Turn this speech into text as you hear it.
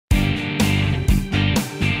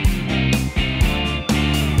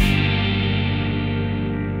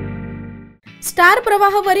Star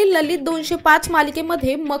प्रवाहावरील ललित 205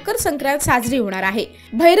 मालिकेमध्ये मकर संक्रांत साजरी होणार आहे।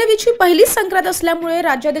 भैरवीची पहिली संक्रांत असल्यामुळे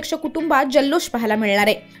राज्याध्यक्ष कुटुंबात जल्लोष पाहायला मिळणार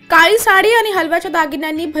आहे। काळी साडी आणि हलव्याच्या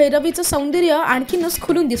दागिन्यांनी भैरवीचं सौंदर्य आणखीनच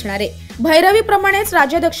खुलून दिसणार आहे। भैरवीप्रमाणेच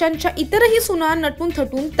राज्याध्यक्षांच्या इतरही सुना नटून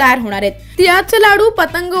थटून तयार होणार आहेत। तिळाचे लाडू,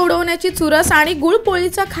 पतंग उडवण्याची चुरस आणि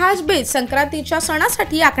गुळपोळीचा खास बेत संक्रांतीच्या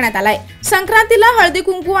सणासाठी आखण्यात आलाय। संक्रांतीला हळदी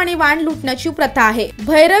कुंकू आणि वाण लुटण्याची प्रथा आहे।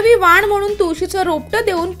 भैरवी वाण म्हणून तुळशीचं रोपटं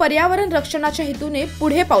देऊन पर्यावरण रक्षणाच्या हेतूने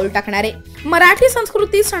पुढे पाऊल टाकणार आहे। मराठी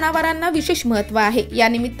संस्कृती सणावारांना विशेष महत्त्व आहे। या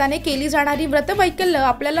निमित्ताने केली जाणारी व्रतवैकल्य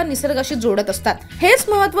आपल्याला निसर्गाशी जोडत असतात। हेच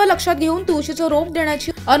महत्त्व लक्षात घेऊन तुळशीचं रोप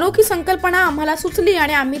देण्याची अनोखी संकल्पना आम्हाला सुचली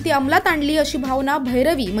आणि आम्ही ती अंमलात आणली, अशी भावना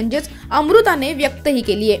भैरवी म्हणजेच अमृताने व्यक्तही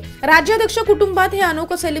केली आहे। राज्याध्यक्ष कुटुंबात हे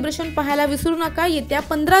अनोखं सेलिब्रेशन पाहायला विसरू नका। येत्या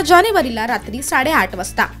 15 जानेवारीला रात्री 8:30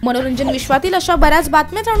 वाजता। मनोरंजन विश्वातील अशा बऱ्याच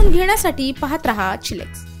बातम्या जाणून घेण्यासाठी पाहत रहा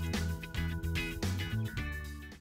चिलेक्स।